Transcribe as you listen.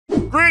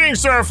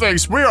Greetings,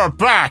 Earthlings! We are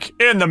back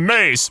in the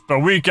maze, but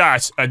we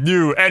got a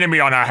new enemy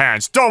on our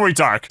hands. Don't we,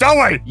 Dark? Don't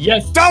we?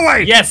 Yes. Don't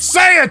we? Yes.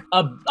 Say it!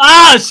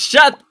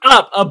 Shut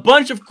up! A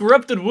bunch of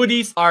corrupted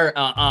woodies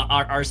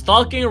are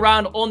stalking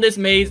around on this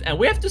maze, and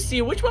we have to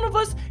see which one of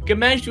us can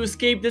manage to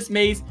escape this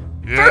maze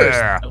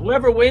first.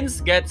 Whoever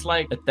wins gets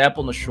like a tap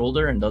on the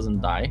shoulder and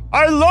doesn't die.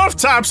 I love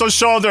taps on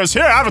shoulders.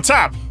 Here, have a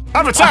tap.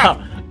 Have a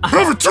tap.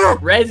 Have a tap.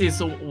 Raszius,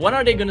 so when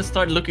are they gonna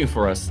start looking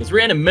for us? Because we're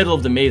in the middle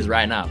of the maze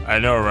right now. I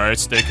know, right?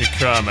 They could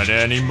come at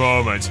any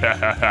moment.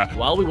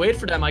 While we wait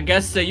for them, I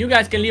guess you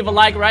guys can leave a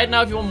like right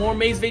now if you want more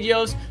maze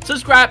videos.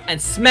 Subscribe and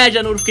smash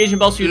that notification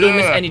bell so you don't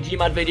miss any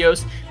Gmod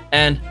videos.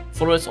 And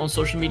follow us on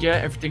social media.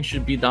 Everything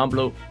should be down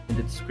below in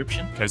the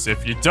description. Because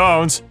if you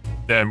don't,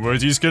 then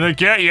Woody's gonna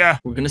get ya.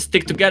 We're gonna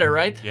stick together,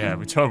 right? Yeah,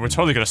 we're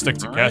totally gonna stick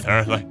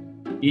together. Like,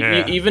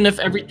 even if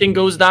everything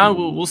goes down,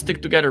 we'll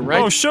stick together,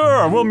 right? Oh,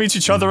 sure. We'll meet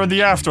each other in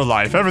the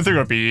afterlife. Everything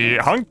will be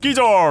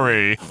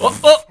hunky-dory.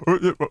 What the?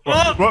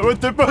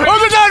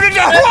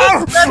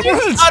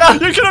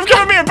 You could have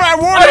given me a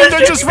bad warning.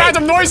 They're just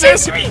random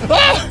noises.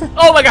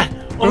 Oh my god.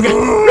 Oh my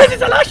god.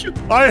 Raszius, I lost you.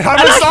 I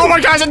haven't. Oh my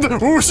god.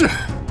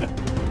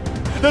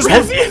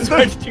 Raszius,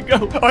 where did you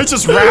go? I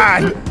just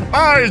ran.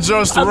 I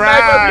just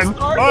ran.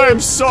 I'm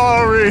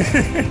sorry.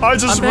 I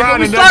just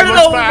ran and never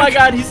looked back. Oh my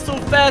god, he's so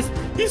fast.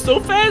 He's so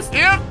fast.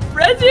 Yep.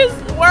 Raszius,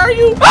 where are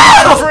you?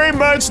 Very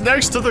much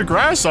next to the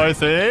grass, I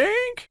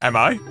think. Am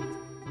I?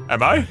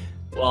 Am I?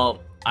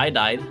 Well, I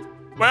died.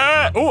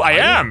 Oh, I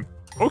am.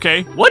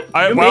 Okay. What?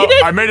 You made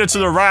it? I made it to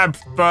the ramp,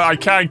 but I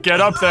can't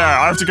get up there.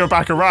 I have to go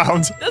back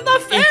around. That's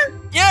not fair.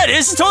 Yeah, it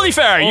is. It's totally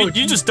fair. Oh,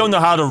 you just don't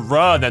know how to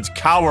run and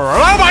cower.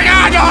 Oh my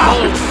god!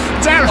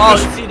 Oh, damn it! Oh,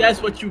 see,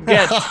 that's what you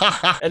get.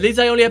 At least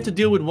I only have to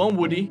deal with one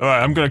Woody. All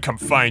right, I'm gonna come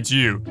find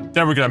you.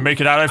 Then we're gonna make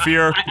it out of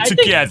here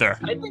together.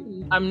 I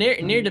think I'm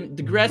near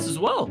the grass as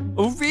well.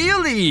 Oh,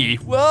 really?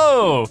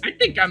 Whoa! I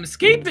think I'm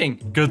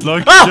escaping. Good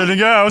luck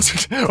getting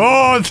out.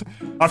 Oh,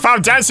 I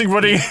found Dancing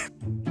Woody.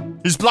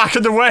 He's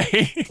blocking the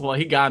way. Well,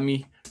 he got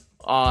me.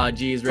 Oh,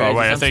 jeez,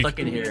 Raszius, I'm stuck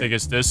in here. I think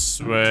it's this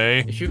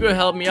way. If you could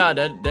help me out,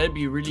 that'd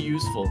be really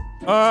useful.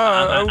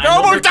 Oh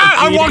my god!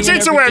 I walked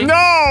into him!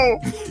 No!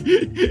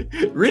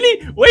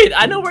 Really? Wait,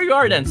 I know where you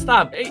are then.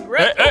 Stop. Hey,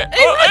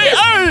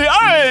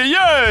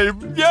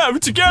 yeah, we're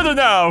together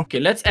now. Okay,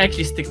 let's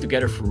actually stick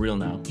together for real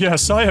now.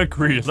 Yes, I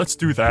agree. Let's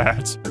do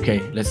that.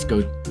 Okay, let's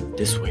go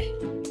this way.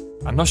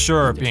 I'm not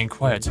sure being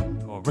quiet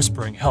or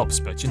whispering helps,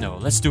 but you know,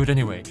 let's do it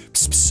anyway.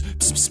 Psst, psst,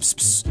 psst, psst,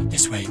 psst,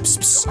 this way. Psst,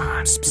 psst,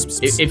 psst, psst,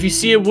 psst. If you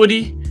see a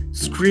Woody,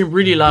 scream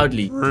really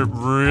loudly.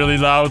 Really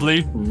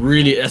loudly?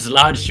 Really, as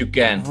loud as you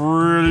can.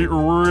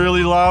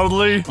 Really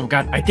loudly? Oh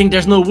god, I think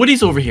there's no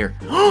Woodies over here.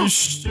 You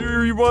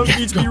sure you want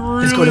me to be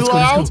really let's go.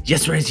 loud?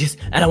 Yes, Raszius,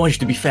 and I want you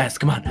to be fast.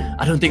 Come on,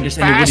 I don't think there's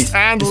any Woodies. Fast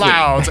and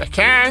loud.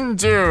 Can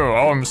do.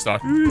 Oh, I'm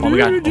stuck. Oh my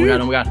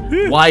god.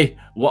 Why?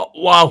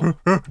 Wow.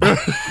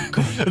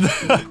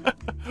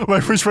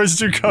 Wait, which way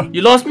did you go?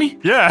 You lost me?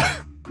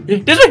 Yeah.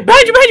 This way,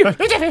 behind you.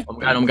 Oh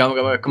my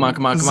god, come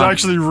on. This is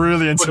actually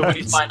really intense.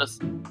 Woodies find us.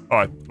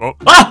 Alright, oh.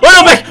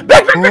 No,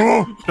 back.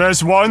 Oh,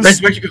 there's one.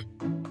 Where'd you go?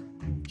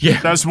 Yeah.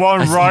 There's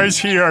one right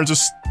here,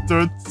 just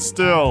stood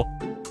still.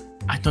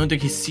 I don't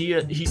think he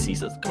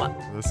sees us. Come on.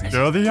 Let's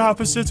go the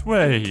opposite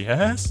way,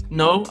 yes?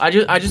 No, I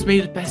just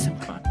made it past him.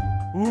 Come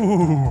on.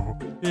 Ooh,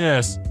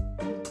 yes.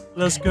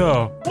 Let's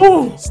go.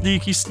 Ooh.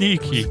 Sneaky.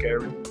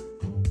 Scary.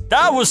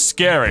 That was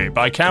scary,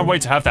 but I can't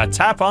wait to have that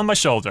tap on my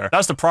shoulder.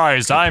 That's the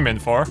prize I'm in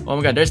for. Oh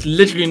my god, there's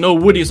literally no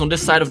Woodies on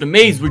this side of the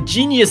maze. We're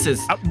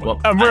geniuses. And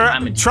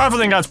we're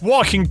traveling at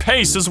walking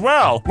pace as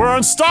well. We're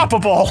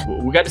unstoppable.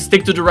 We got to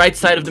stick to the right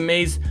side of the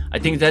maze. I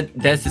think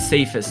that's the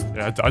safest.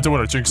 Yeah, I don't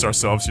want to jinx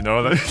ourselves, you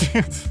know.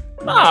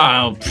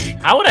 Oh,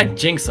 how would I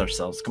jinx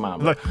ourselves? Come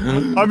on.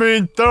 I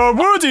mean, there are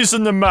Woodies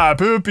in the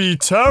map. It would be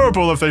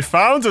terrible if they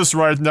found us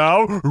right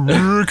now.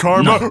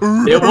 Karma.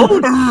 No, they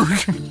won't.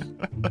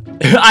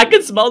 I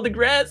can smell the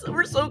grass.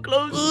 We're so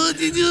close.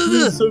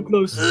 We're so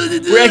close.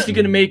 We're actually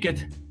gonna make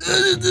it.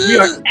 We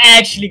are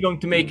actually going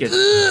to make it.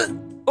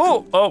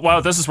 Oh,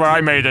 wow, this is where I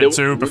made it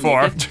to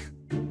before.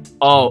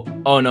 Oh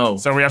no.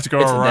 So we have to go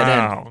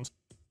around.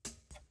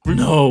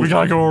 No. We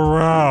gotta go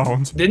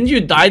around. Didn't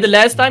you die the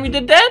last time you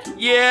did that?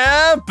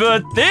 Yeah,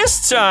 but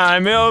this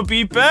time it'll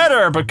be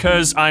better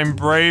because I'm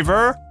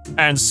braver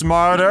and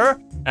smarter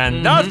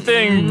and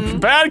nothing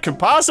bad could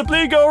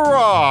possibly go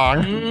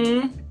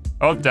wrong.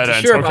 Oh, dead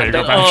end. Sure okay, about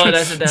go that. back. Oh,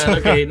 that's a dead end.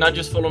 Okay, now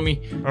just follow me.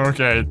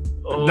 Okay.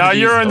 Oh, now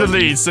you're in the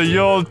lead, so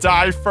you'll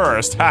die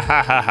first. Ha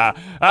ha ha ha.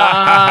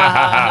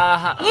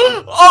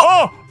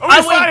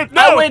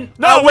 I win.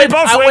 No, we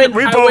both win.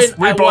 We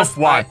both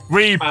won.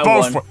 We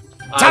both won.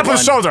 Tap on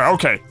the shoulder.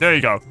 Okay, there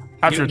you go.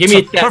 Give me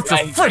a tap.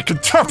 Freaking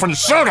tap on the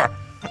shoulder.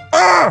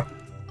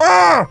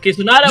 Okay,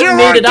 so now that we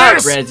made it out,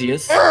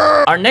 Raszius,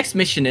 our next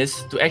mission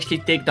is to actually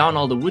take down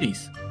all the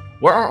Woodies.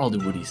 Where are all the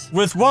Woodies?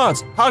 With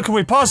what? How can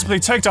we possibly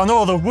take down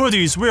all the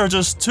Woodies? We are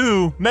just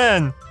 2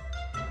 men.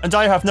 And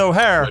I have no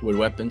hair. With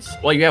weapons?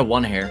 Well, you have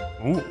 1 hair.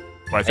 Ooh.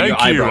 Why, thank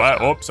you.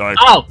 Oh, sorry.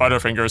 Ow!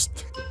 Butterfingers.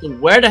 So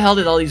where the hell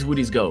did all these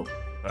Woodies go?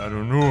 I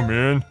don't know,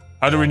 man.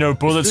 How do we know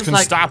bullets can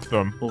like... stop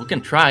them? Well, we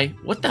can try.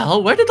 What the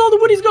hell? Where did all the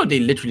woodies go? They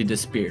literally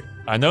disappeared.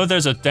 I know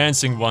there's a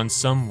dancing one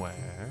somewhere.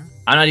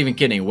 I'm not even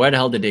kidding. Where the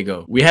hell did they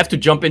go? We have to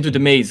jump into the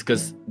maze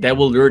because that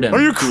will lure them.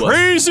 Are you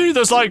crazy?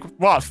 There's like,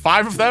 what,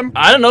 5 of them?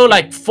 I don't know,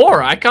 like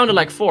 4. I counted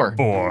like 4.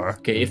 4.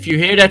 Okay, if you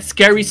hear that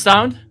scary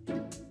sound...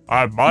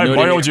 my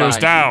audio's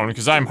down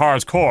because I'm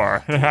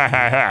hardcore.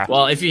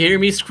 Well, if you hear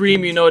me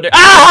scream, you know that...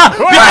 Ah!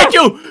 Behind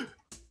you!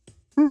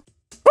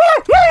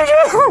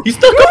 He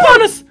stuck up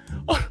on us!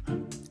 Oh.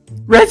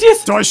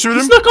 Raszius! Do I shoot him?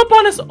 He snuck up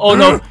on us! Oh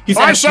no, he's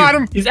after you! I shot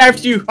him! He's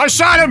after you! I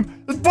shot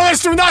him! The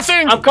bullets do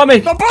nothing! I'm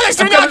coming! The bullets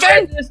do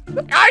nothing!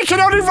 I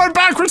can only run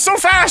backwards so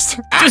fast!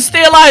 Just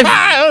stay alive!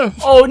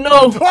 Oh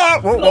no!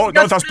 Oh, no,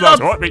 that's blood!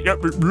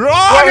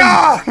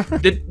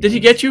 Did he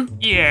get you?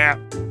 Yeah.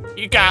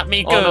 You got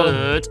me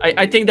good. No.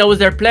 I think that was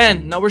their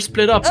plan. Now we're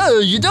split up. Oh,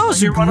 you know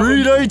it's a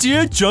great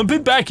idea,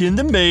 jumping back in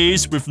the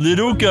maze with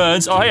little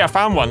guns. Oh, hey, I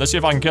found one. Let's see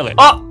if I can kill it.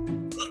 Oh!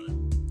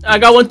 I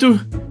got one too.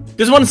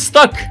 This one's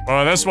stuck.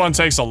 Oh, this one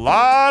takes a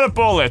lot of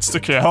bullets to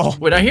kill.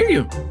 Wait, I hear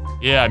you.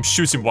 Yeah, I'm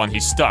shooting one.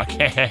 He's stuck.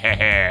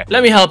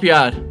 Let me help you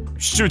out.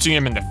 Shooting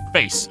him in the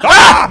face.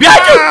 Ah!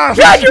 Behind you!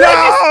 Behind you!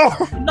 No!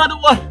 Another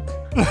one.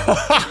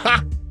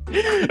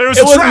 It was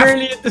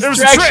merely a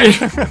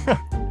distraction.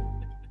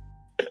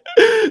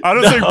 I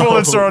don't think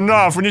bullets are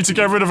enough. We need to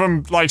get rid of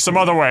them like some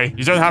other way.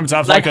 You don't happen to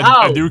have like a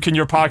nuke in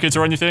your pocket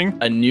or anything?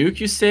 A nuke,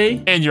 you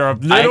say? In your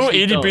little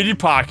itty bitty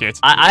pocket.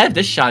 I have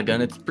this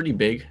shotgun. It's pretty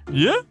big.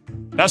 Yeah?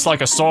 That's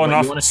like a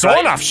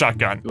sawn-off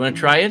shotgun. You want to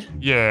try it?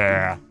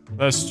 Yeah.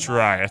 Let's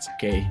try it.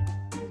 Okay.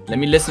 Let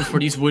me listen for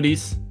these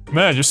woodies.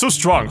 Man, you're so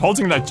strong.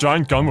 Holding that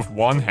giant gun with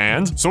one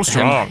hand. So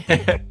strong.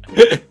 Wait,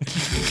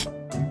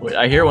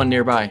 I hear one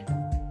nearby.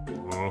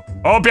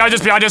 Oh, behind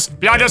us, behind us,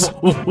 behind us!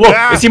 Whoa,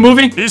 yeah. Is he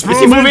moving? He's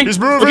moving, he's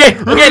moving!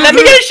 Okay, let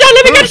me get a shot,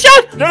 let me get a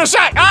shot! Get a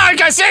shot! Ah, I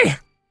can't see!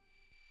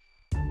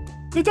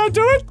 Did that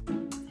do it?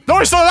 No,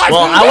 he's still alive!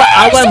 Well,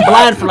 I went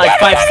blind for like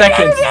 5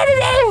 seconds.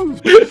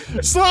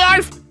 Still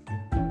alive!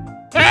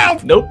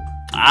 Help! Nope,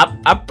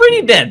 I'm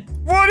pretty dead.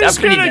 What is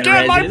gonna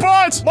get my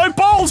butt? My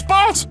balls,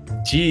 butt!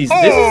 Jeez,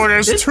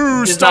 there's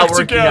 2 stuck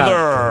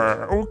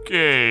together.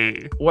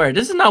 Okay. Where?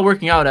 This is not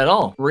working out at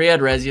all. Where are you at,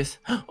 Raszius?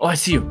 Oh, I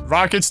see you.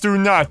 Rockets do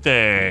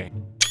nothing.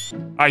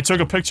 I took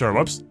a picture.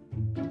 Whoops.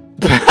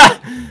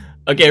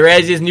 Okay,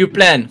 Raszius, new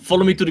plan.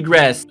 Follow me to the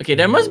grass. Okay,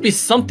 there must be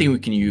something we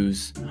can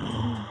use.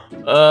 What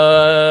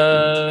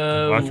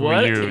can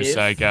we use?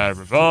 I got a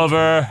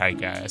revolver. I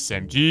got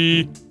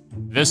SMG.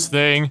 This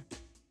thing.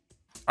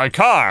 A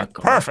car.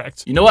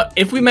 Perfect. You know what?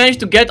 If we manage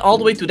to get all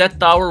the way to that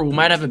tower, we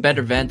might have a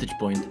better vantage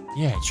point.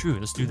 Yeah, true.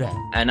 Let's do that.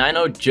 And I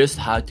know just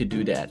how to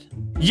do that.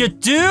 You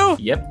do?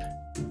 Yep.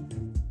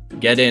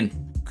 Get in.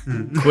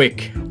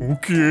 Quick.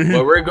 Okay.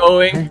 Where we're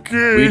going,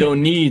 we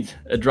don't need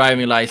a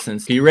driving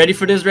license. Are you ready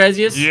for this,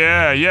 Raszius?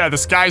 Yeah. The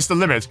sky's the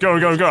limit. Go,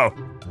 go, go.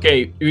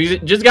 Okay, you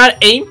just gotta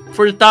aim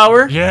for the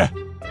tower. Yeah.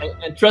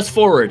 And thrust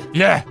forward.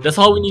 Yeah. That's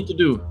all we need to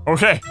do.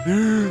 Okay.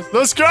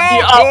 Let's go.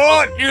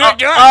 You got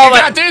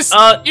this.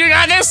 You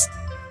got this.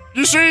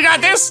 You sure you got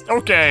this?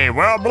 Okay.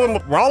 Well.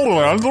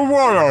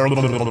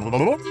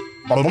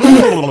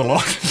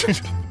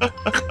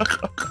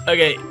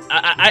 Okay.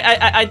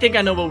 I think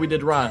I know what we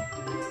did wrong.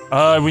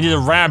 We need a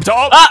ramp.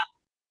 Ah!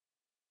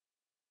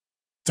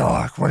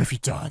 Dark, what have you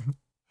done?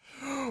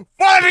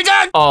 What have you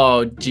done?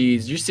 Oh,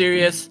 jeez. You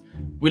serious?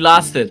 We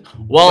lost it.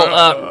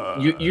 Well,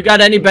 you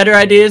got any better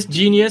ideas,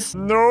 genius?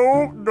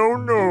 No.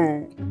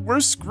 We're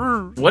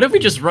screwed. What if we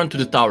just run to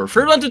the tower?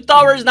 First run to the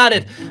tower is not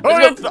it.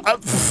 Let's go.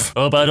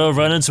 Hope I don't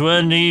run into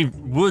any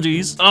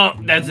woodies. Oh,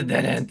 that's a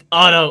dead end.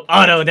 Oh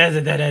no, that's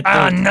a dead end.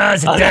 Oh no,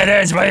 it's a dead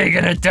end. What are you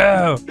gonna do?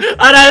 Oh no,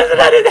 that's a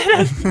dead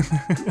end.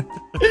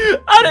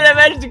 How did I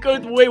manage to go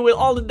away with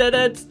all the dead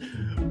ends?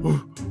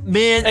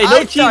 Man, hey,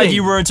 I thought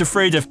you weren't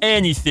afraid of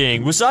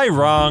anything. Was I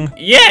wrong?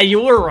 Yeah, you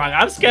were wrong.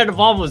 I'm scared of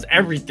almost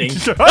everything.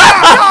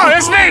 Oh,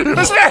 it's me!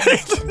 It's me!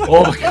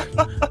 Oh my god.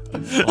 Oh,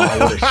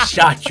 I would have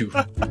shot you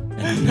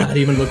and not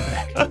even look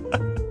back.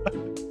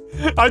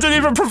 I didn't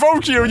even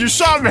provoke you. You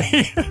shot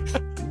me.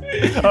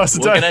 What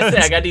can I say?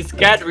 I got these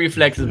cat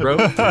reflexes, bro.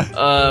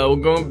 We're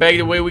going back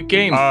the way we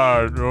came.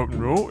 No.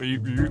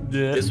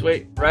 This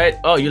way, right?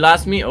 Oh, you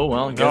lost me? Oh,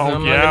 well, I guess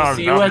I'm not gonna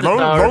see you at the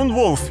tower. Lone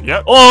wolf,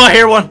 yep. Oh, I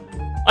hear one.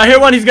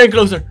 He's getting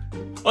closer.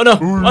 Oh no,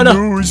 oh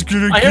no. He's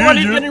gonna get you. I hear one,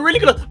 he's getting really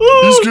close.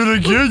 Ooh. He's gonna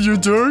get you,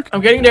 Dark.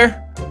 I'm getting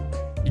there.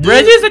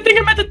 Raszius, I think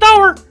I'm at the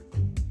tower.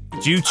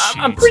 Did you cheat?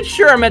 I'm pretty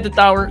sure I'm at the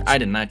tower. I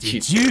did not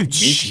cheat. Did you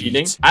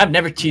cheating? I've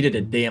never cheated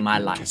a day in my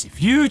life. Because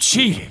if you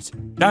cheated,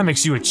 that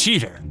makes you a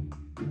cheater.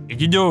 And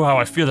you know how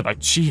I feel about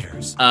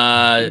cheaters.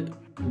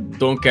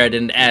 Don't care,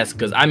 didn't ask,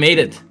 because I made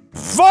it.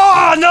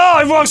 Oh no,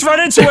 I walked right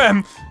into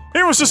him.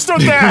 He was just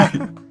stood there.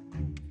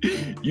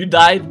 You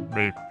died?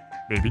 Maybe.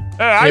 Hey,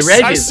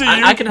 I see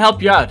you. I can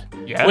help you out.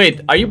 Yeah? Wait,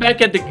 are you back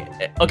at the...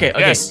 Okay.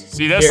 Yes,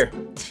 see this? Here.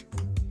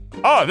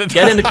 Oh,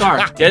 get in the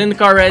car. Get in the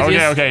car,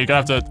 Raszius. Okay, you're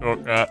gonna have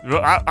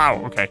to...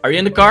 ow, okay. Are you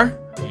in the car?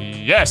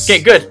 Yes.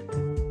 Okay, good.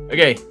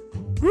 Okay.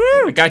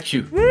 Woo! I got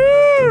you.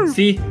 Woo!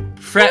 See?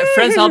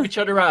 Friends help each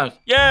other out.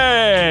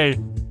 Yay!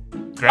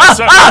 Guess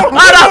so. I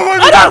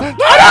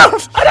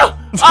know!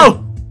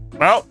 Oh!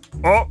 Well,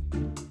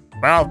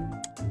 well.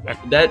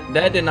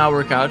 That did not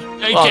work out.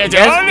 Okay.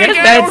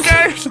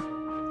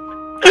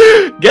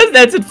 Guess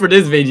that's it for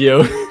this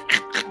video.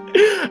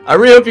 I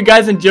really hope you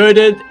guys enjoyed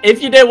it.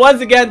 If you did,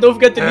 once again, don't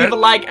forget to leave a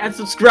like and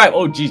subscribe.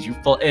 Oh, jeez, you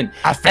fell in.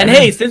 And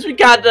hey, since we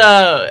got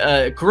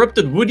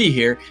corrupted Woody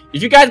here,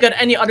 if you guys got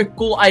any other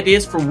cool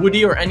ideas for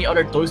Woody or any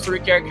other Toy Story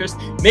characters,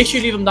 make sure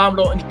you leave them down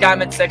below in the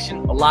comment section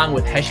along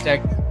with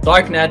hashtag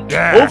Darknet.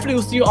 Hopefully,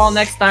 we'll see you all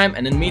next time.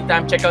 And in the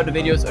meantime, check out the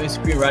videos on your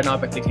screen right now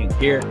by clicking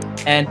here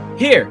and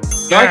here.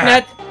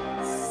 Darknet,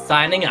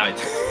 signing out.